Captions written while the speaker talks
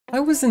I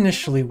was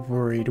initially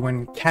worried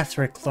when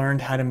Kethric learned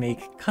how to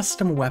make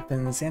custom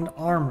weapons and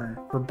armor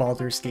for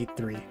Baldur's Gate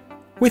 3.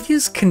 With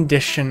his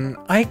condition,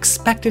 I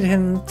expected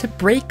him to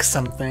break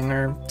something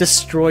or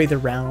destroy the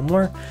realm,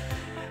 or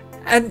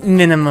at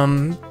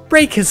minimum,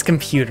 break his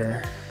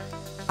computer.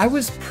 I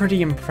was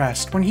pretty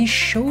impressed when he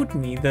showed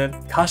me the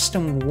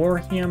custom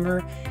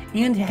Warhammer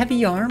and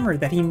heavy armor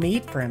that he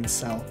made for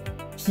himself.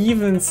 He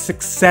even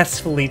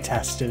successfully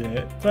tested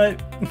it, but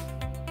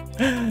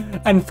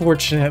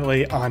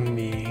unfortunately on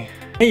me.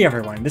 Hey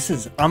everyone, this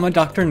is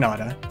Dr.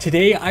 Nada.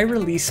 Today I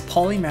release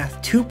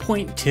Polymath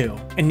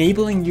 2.2,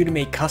 enabling you to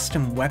make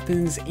custom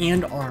weapons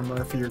and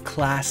armor for your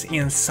class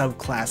and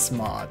subclass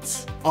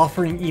mods,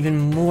 offering even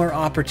more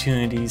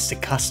opportunities to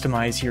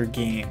customize your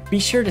game. Be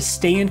sure to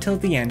stay until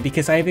the end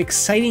because I have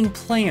exciting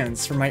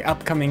plans for my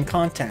upcoming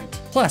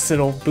content. Plus,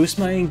 it'll boost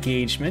my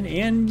engagement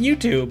and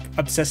YouTube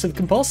obsessive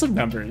compulsive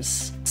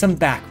numbers. Some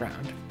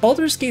background.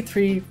 Baldur's Gate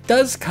 3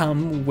 does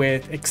come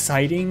with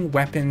exciting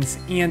weapons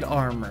and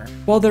armor.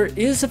 While there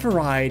is a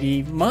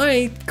variety,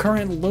 my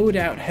current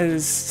loadout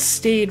has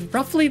stayed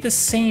roughly the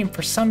same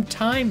for some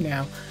time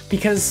now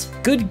because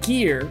good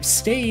gear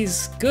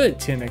stays good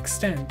to an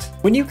extent.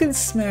 When you can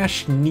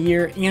smash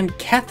Nier and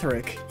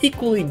Ketheric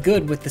equally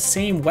good with the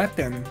same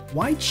weapon,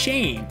 why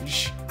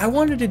change? I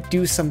wanted to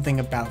do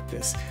something about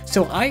this,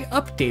 so I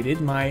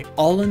updated my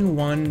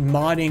all-in-one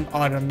modding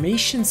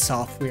automation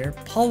software,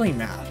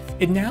 Polymath.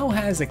 It now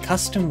has a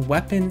custom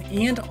weapon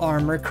and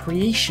armor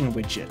creation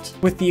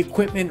widget, with the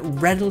equipment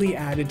readily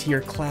added to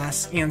your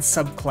class and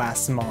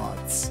subclass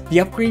mods. The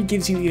upgrade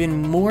gives you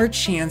even more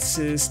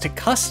chances to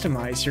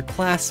customize your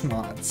class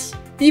mods,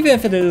 even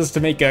if it is to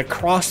make a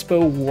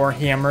crossbow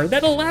warhammer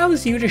that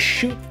allows you to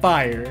shoot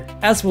fire,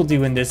 as we'll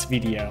do in this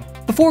video.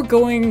 Before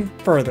going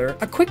further,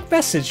 a quick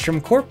message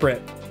from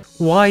corporate.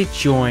 Why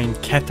join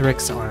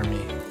Ketheric's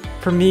army?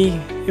 For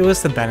me, it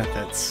was the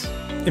benefits.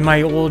 In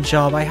my old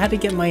job, I had to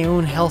get my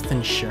own health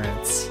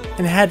insurance,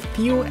 and had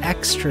few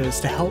extras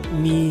to help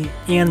me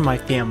and my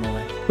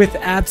family. With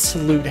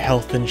absolute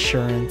health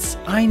insurance,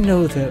 I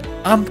know that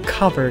I'm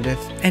covered if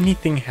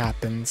anything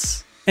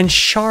happens. And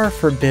Shar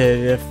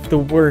forbid if the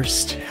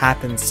worst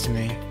happens to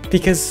me,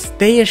 because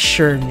they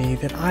assured me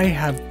that I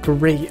have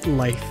great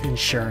life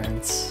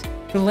insurance.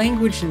 The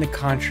language in the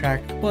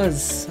contract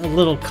was a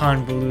little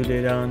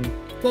convoluted on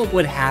what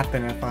would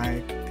happen if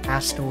I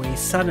passed away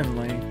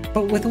suddenly,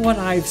 but with what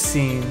I've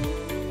seen,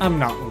 I'm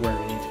not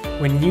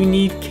worried. When you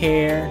need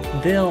care,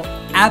 they'll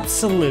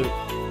absolutely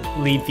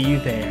leave you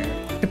there.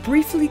 To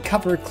briefly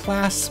cover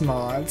class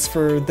mods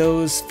for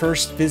those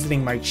first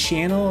visiting my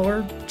channel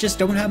or just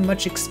don't have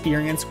much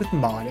experience with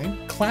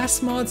modding,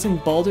 class mods in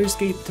Baldur's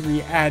Gate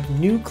 3 add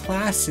new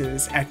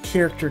classes at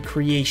character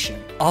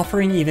creation,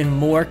 offering even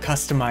more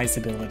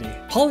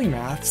customizability.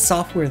 Polymath,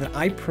 software that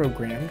I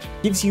programmed,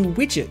 gives you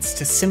widgets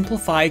to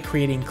simplify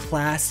creating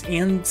class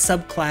and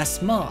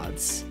subclass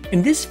mods.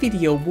 In this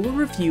video, we'll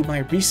review my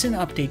recent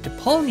update to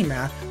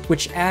Polymath,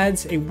 which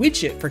adds a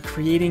widget for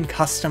creating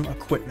custom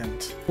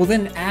equipment. We'll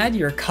then add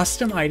your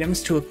custom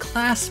items to a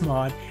class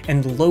mod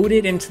and load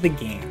it into the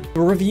game.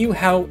 We'll review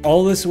how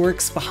all this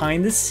works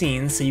behind the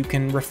scenes so you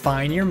can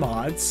refine your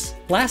mods.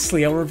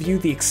 Lastly, I'll review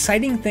the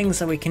exciting things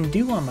that we can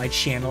do on my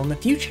channel in the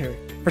future.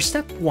 For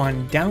step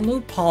 1,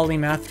 download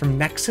Polymath from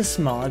Nexus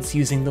Mods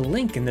using the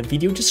link in the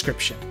video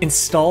description.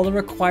 Install the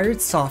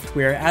required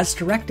software as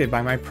directed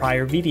by my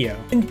prior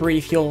video. In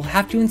brief, you'll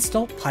have to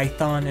install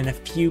Python and a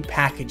few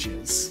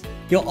packages.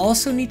 You'll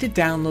also need to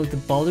download the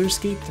Baldur's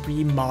Gate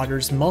 3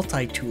 Modders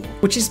Multi-Tool,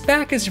 which is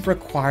back as a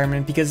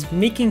requirement because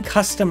making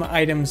custom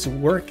items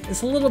work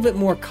is a little bit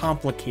more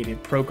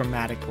complicated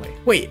programmatically.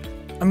 Wait,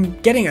 I'm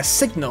getting a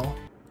signal.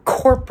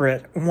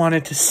 Corporate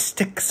wanted to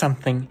stick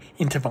something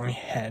into my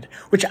head,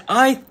 which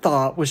I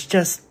thought was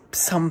just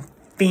some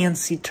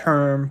fancy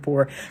term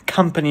for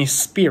company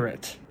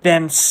spirit.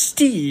 Then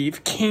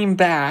Steve came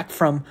back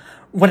from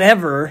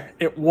whatever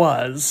it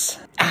was,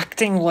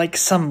 acting like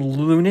some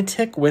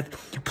lunatic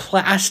with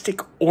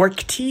plastic orc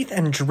teeth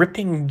and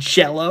dripping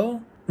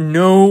jello.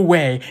 No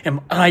way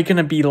am I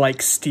gonna be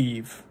like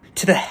Steve.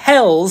 To the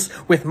hells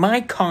with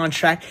my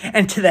contract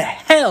and to the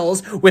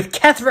hells with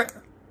Kethric.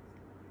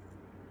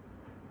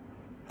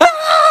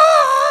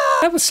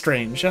 That was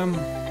strange.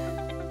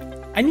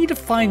 I need to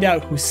find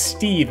out who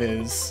Steve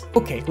is.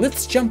 Okay,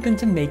 let's jump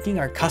into making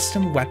our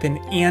custom weapon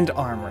and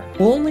armor.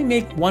 We'll only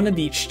make one of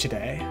each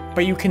today,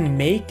 but you can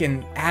make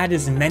and add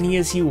as many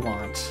as you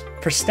want.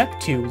 For step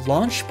 2,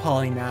 launch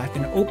Polymath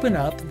and open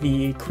up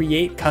the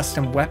Create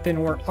Custom Weapon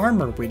or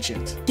Armor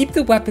widget. Keep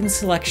the weapon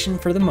selection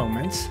for the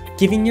moment,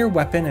 giving your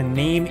weapon a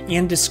name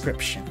and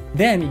description.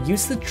 Then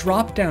use the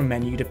drop-down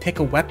menu to pick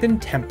a weapon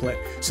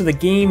template so the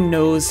game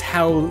knows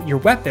how your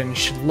weapon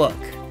should look.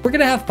 We're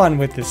gonna have fun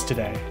with this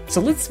today. So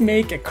let's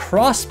make a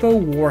crossbow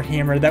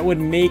warhammer that would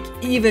make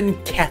even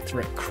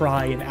Kethric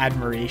cry in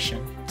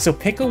admiration. So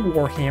pick a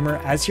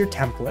warhammer as your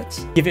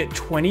template, give it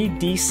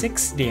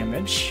 20d6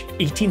 damage,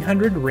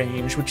 1800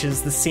 range, which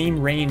is the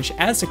same range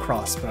as a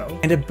crossbow,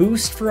 and a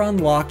boost for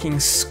unlocking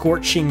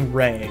Scorching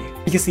Ray,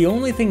 because the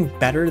only thing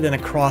better than a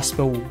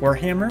crossbow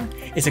warhammer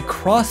is a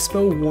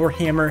crossbow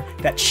warhammer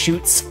that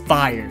shoots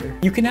fire.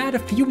 You can add a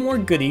few more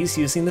goodies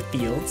using the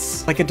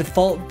fields, like a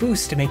default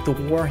boost to make the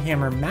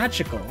warhammer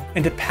magical,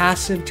 and a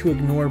passive to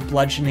ignore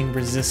bludgeoning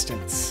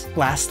resistance.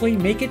 Lastly,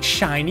 make it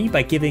shiny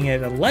by giving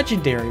it a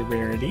legendary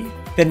rarity,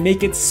 then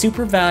make it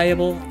super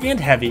valuable and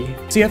heavy,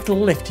 so you have to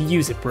lift to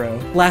use it, bro.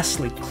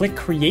 Lastly, click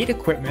Create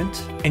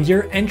Equipment, and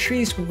your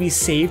entries will be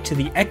saved to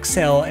the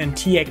Excel and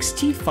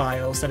TXT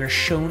files that are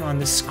shown on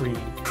the screen.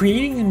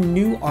 Creating a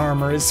new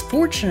armor is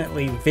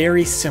fortunately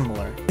very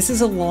similar. This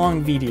is a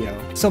long video,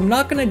 so I'm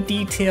not going to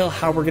detail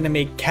how we're going to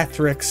make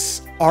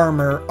Ketheric's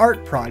armor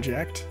art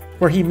project,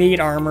 where he made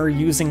armor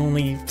using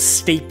only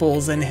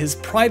staples and his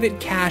private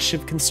cache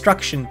of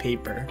construction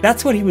paper.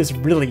 That's what he was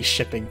really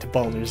shipping to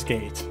Baldur's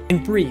Gate.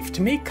 In brief,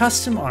 to make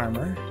custom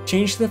armor,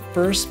 change the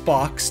first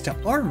box to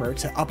armor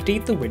to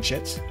update the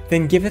widget,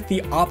 then give it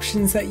the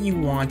options that you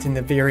want in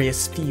the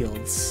various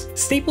fields.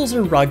 Staples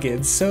are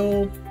rugged,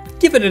 so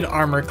give it an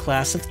armor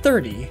class of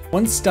 30.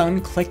 Once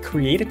done, click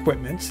Create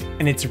Equipment,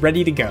 and it's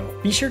ready to go.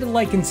 Be sure to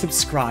like and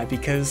subscribe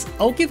because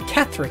I'll give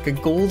Ketheric a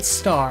gold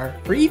star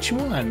for each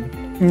one.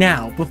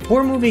 Now,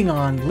 before moving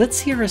on, let's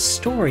hear a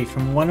story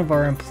from one of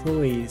our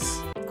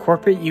employees.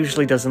 Corporate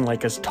usually doesn't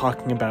like us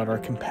talking about our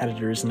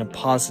competitors in a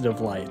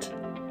positive light,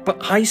 but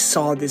I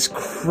saw this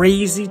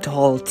crazy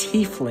tall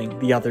tiefling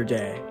the other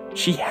day.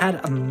 She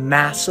had a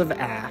massive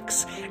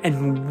axe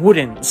and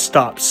wouldn't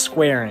stop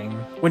swearing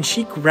when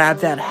she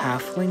grabbed that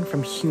halfling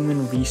from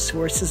Human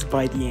Resources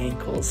by the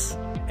ankles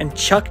and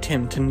chucked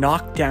him to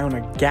knock down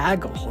a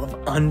gaggle of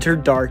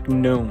Underdark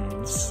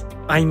gnomes.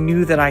 I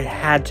knew that I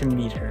had to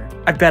meet her.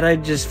 I bet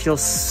I'd just feel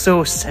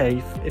so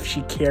safe if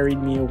she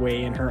carried me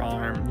away in her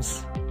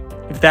arms.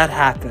 If that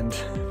happened,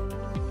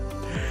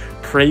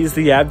 praise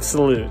the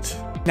absolute.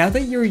 Now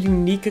that your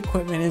unique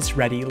equipment is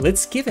ready,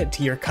 let's give it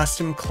to your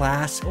custom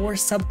class or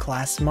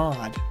subclass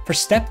mod. For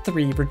step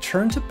 3,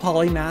 return to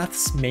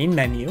Polymath's main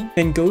menu,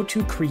 then go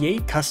to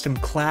Create Custom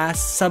Class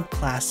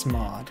Subclass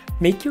Mod.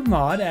 Make your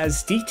mod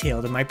as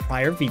detailed in my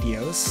prior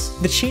videos.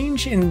 The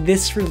change in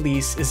this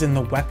release is in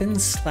the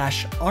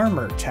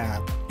Weapons/Armor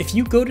tab. If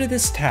you go to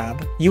this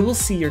tab, you will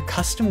see your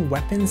custom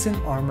weapons and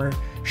armor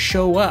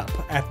show up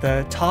at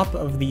the top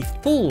of the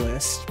full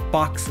list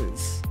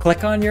boxes.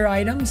 Click on your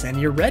items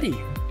and you're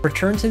ready.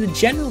 Return to the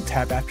General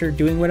tab after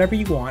doing whatever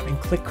you want and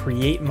click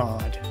Create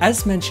Mod.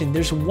 As mentioned,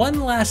 there's one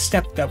last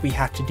step that we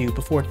have to do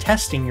before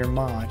testing your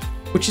mod,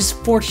 which is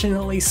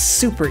fortunately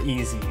super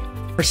easy.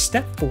 For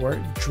step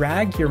 4,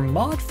 drag your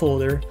mod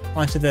folder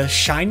onto the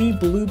shiny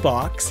blue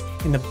box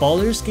in the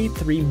Baldur's Gate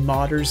 3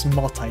 Modders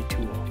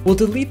multi-tool. We'll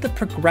delete the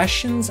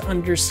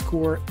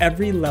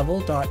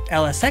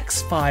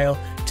progressions_everylevel.lsx file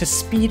to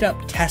speed up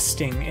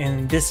testing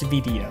in this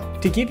video.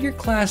 To give your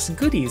class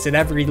goodies at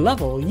every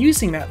level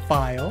using that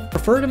file,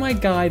 refer to my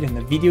guide in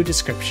the video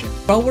description.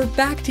 While we're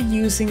back to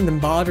using the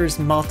Modders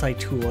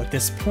multi-tool at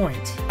this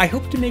point, I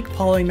hope to make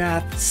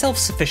Polymath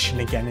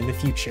self-sufficient again in the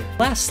future.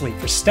 Lastly,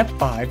 for step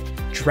 5,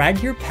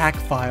 drag your pack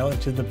file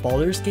into the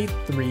Baldur's Gate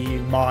 3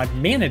 mod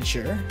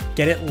manager,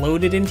 get it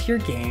loaded into your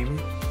game,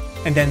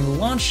 and then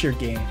launch your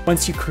game.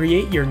 Once you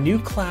create your new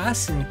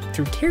class and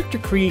through character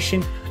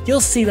creation, you'll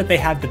see that they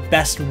have the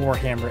best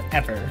Warhammer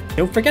ever.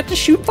 Don't forget to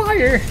shoot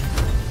fire!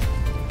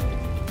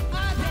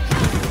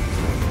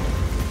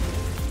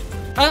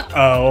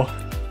 Uh-oh.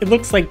 It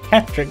looks like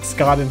Kethric's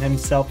gotten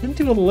himself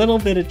into a little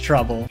bit of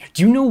trouble.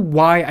 Do you know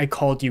why I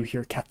called you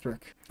here,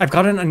 Kethric? I've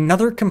gotten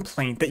another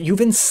complaint that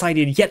you've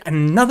incited yet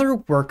another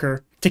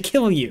worker to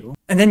kill you,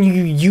 and then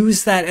you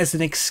use that as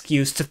an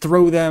excuse to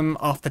throw them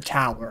off the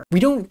tower. We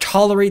don't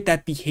tolerate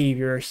that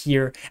behavior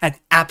here at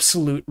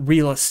Absolute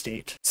Real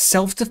Estate.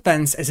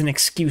 Self-defense as an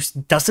excuse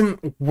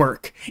doesn't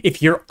work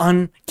if you're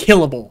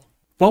unkillable.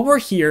 While we're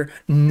here,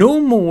 no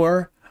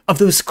more of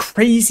those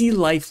crazy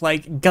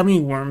lifelike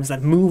gummy worms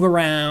that move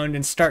around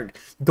and start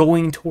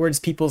going towards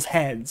people's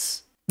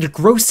heads. You're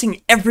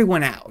grossing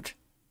everyone out.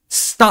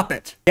 Stop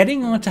it.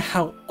 Getting on to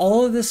how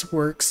all of this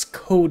works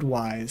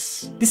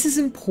code-wise. This is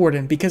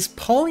important because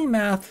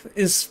Polymath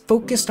is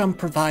focused on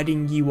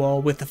providing you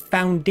all with a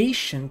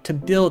foundation to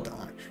build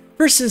on,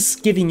 versus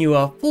giving you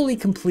a fully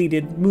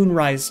completed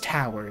Moonrise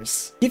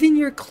Towers. Giving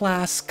your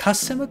class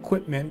custom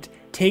equipment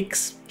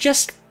takes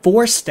just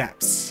 4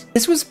 steps.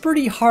 This was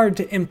pretty hard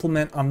to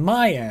implement on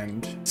my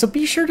end, so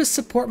be sure to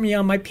support me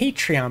on my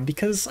Patreon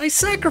because I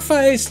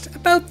sacrificed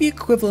about the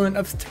equivalent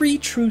of 3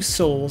 true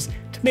souls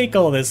to make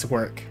all this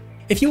work.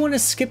 If you want to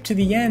skip to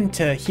the end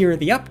to hear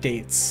the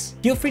updates,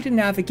 feel free to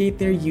navigate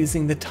there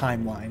using the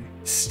timeline.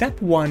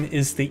 Step 1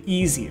 is the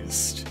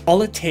easiest.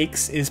 All it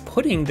takes is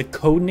putting the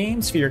code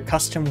names for your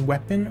custom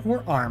weapon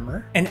or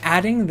armor and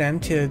adding them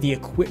to the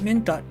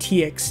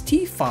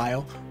equipment.txt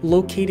file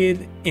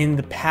located in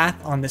the path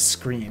on the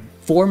screen.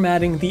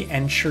 formatting the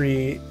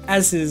entry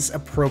as is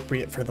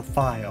appropriate for the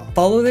file.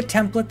 Follow the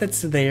template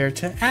that's there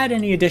to add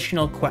any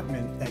additional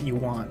equipment that you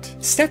want.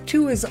 Step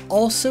 2 is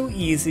also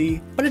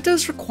easy, but it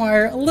does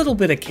require a little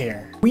bit of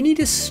care. We need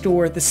to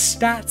store the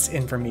stats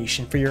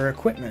information for your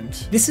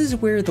equipment. This is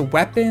where the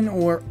weapon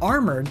or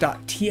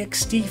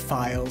armor.txt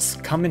files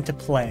come into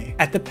play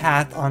at the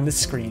path on the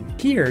screen.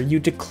 Here you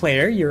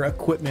declare your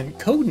equipment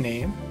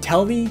codename,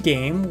 tell the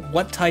game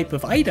what type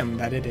of item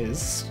that it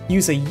is,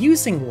 use a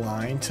using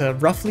line to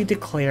roughly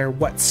declare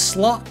what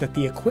slot that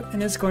the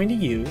equipment is going to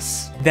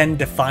use, then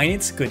define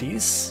its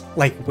goodies,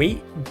 like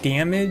weight,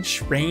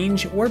 damage,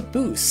 range, or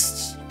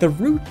boosts. The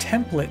root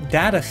template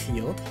data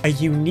field, a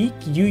unique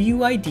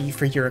UUID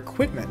for your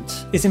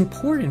equipment, is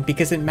important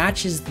because it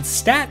matches the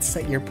stats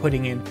that you're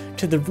putting in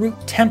to the root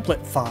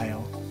template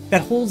file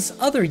that holds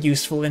other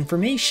useful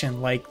information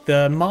like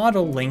the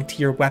model link to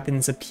your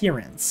weapon's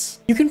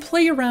appearance. You can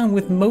play around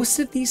with most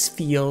of these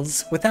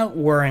fields without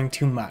worrying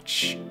too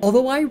much,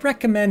 although I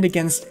recommend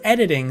against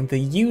editing the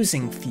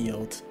using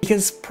field,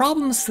 because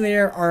problems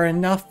there are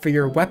enough for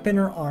your weapon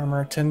or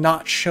armor to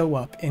not show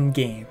up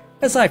in-game,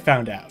 as I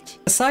found out.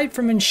 Aside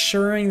from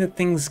ensuring that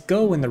things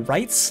go in the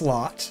right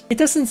slot, it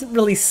doesn't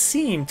really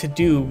seem to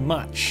do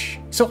much.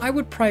 So I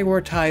would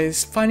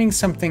prioritize finding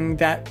something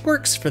that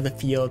works for the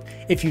field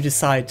if you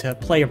decide to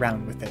play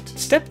around with it.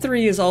 Step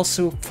 3 is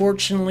also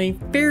fortunately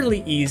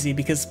fairly easy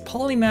because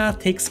Polymath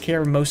takes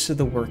care of most of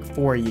the work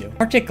for you,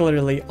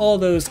 particularly all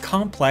those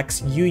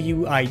complex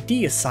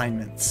UUID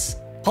assignments.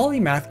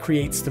 Polymath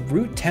creates the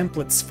root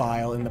templates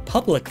file in the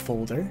public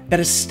folder that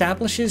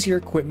establishes your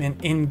equipment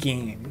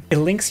in-game. It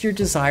links your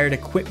desired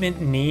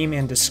equipment name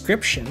and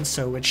description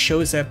so it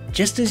shows up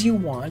just as you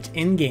want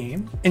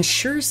in-game,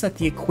 ensures that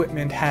the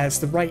equipment has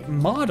the right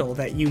model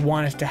that you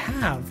want it to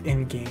have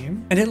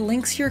in-game, and it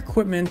links your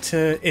equipment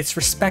to its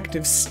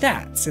respective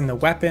stats in the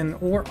weapon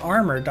or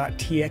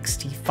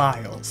armor.txt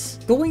files.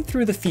 Going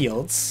through the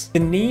fields, the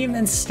name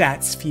and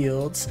stats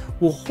fields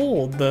will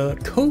hold the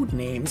code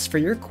names for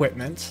your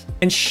equipment,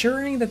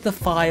 ensuring that the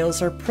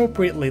files are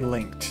appropriately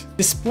linked.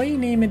 Display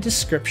name and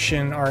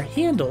description are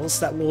handles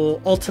that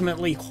will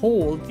ultimately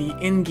hold the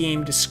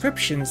in-game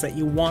descriptions that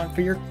you want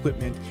for your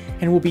equipment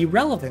and will be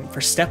relevant for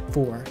step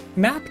 4.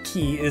 Map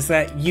key is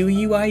that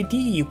UUID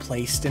you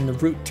placed in the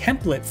root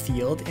template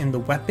field in the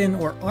weapon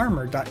or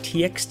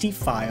armor.txt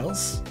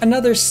files.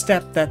 Another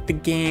step that the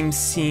game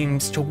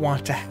seems to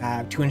want to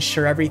have to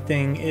ensure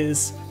everything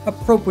is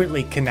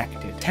appropriately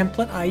connected.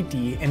 Template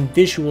ID and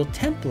visual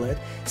template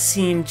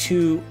seem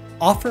to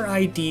offer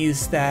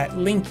IDs that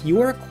link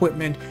your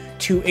equipment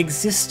to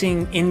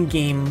existing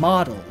in-game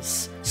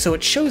models, so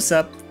it shows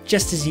up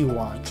just as you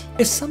want.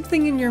 If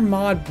something in your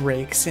mod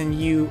breaks and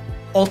you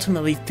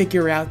ultimately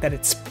figure out that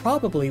it's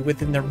probably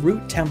within the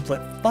root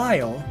template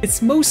file,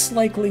 it's most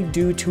likely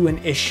due to an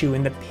issue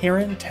in the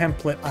parent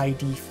template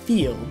ID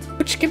field,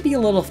 which can be a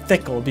little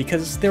fickle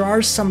because there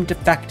are some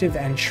defective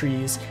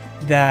entries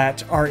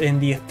that are in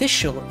the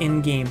official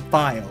in-game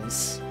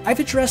files. I've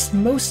addressed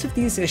most of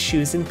these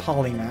issues in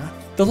Polymath,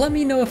 though let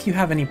me know if you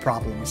have any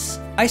problems.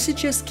 I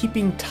suggest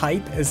keeping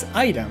type as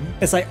item,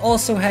 as I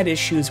also had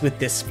issues with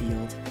this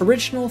field.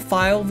 Original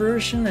file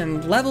version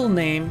and level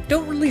name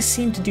don't really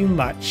seem to do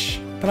much,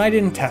 but I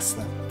didn't test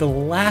them. The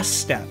last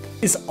step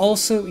is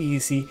also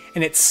easy,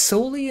 and it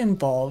solely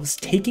involves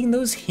taking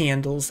those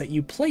handles that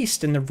you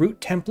placed in the root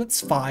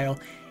templates file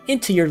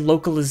into your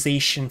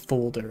localization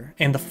folder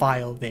and the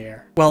file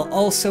there, while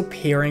also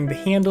pairing the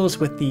handles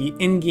with the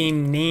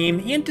in-game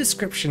name and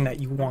description that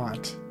you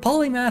want.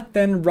 Polymath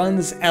then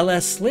runs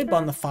lslib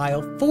on the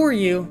file for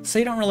you, so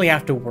you don't really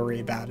have to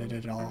worry about it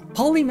at all.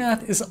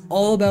 Polymath is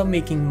all about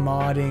making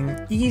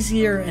modding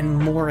easier and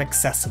more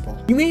accessible.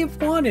 You may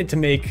have wanted to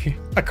make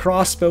a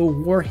Crossbow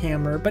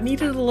Warhammer, but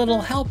needed a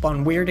little help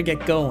on where to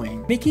get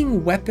going.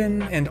 Making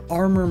weapon and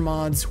armor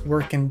mods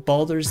work in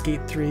Baldur's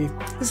Gate 3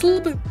 is a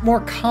little bit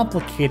more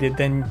complicated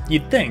than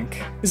you'd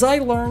think, as I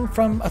learned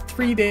from a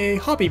 3-day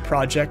hobby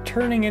project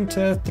turning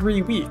into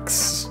 3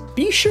 weeks.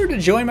 Be sure to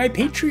join my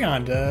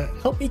Patreon to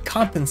help me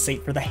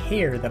compensate for the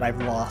hair that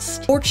I've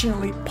lost.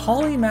 Fortunately,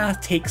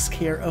 Polymath takes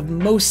care of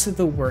most of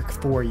the work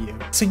for you,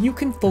 so you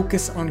can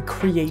focus on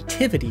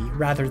creativity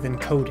rather than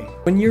coding.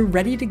 When you're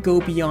ready to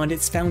go beyond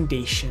its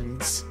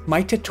foundations,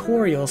 my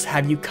tutorials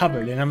have you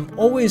covered, and I'm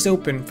always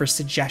open for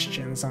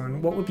suggestions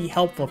on what would be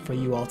helpful for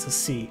you all to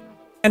see.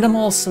 And I'm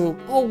also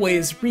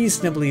always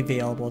reasonably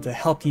available to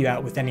help you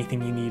out with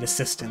anything you need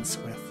assistance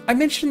with. I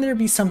mentioned there'd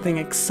be something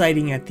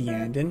exciting at the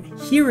end, and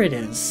here it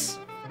is.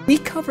 We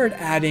covered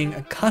adding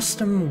a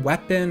custom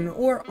weapon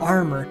or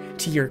armor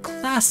to your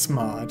class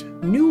mod.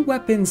 New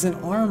weapons and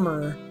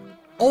armor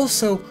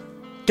also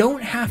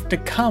don't have to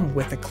come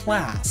with a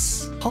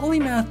class.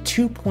 Polymath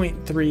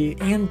 2.3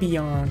 and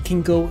beyond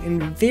can go in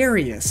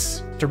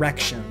various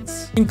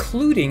directions,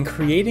 including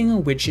creating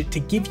a widget to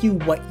give you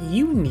what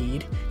you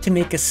need to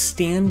make a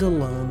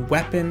standalone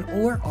weapon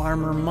or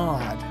armor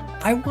mod.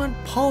 I want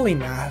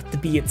Polymath to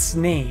be its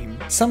name,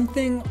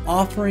 something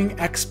offering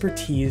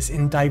expertise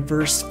in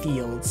diverse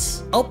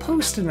fields. I'll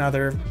post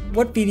another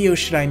 "what video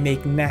should I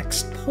make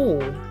next"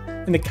 poll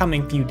in the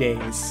coming few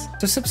days.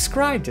 So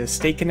subscribe to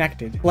stay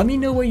connected. Let me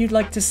know what you'd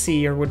like to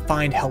see or would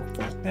find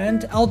helpful,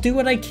 and I'll do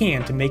what I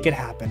can to make it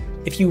happen.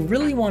 If you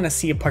really want to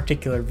see a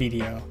particular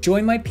video,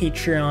 join my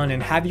Patreon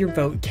and have your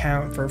vote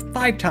count for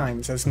 5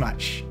 times as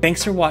much.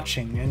 Thanks for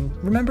watching, and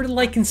remember to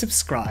like and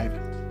subscribe.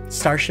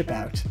 Starship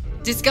out.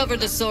 Discover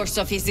the source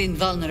of his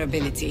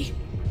invulnerability.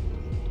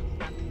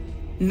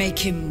 Make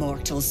him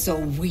mortal so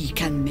we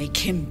can make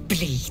him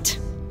bleed.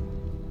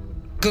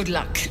 Good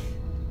luck.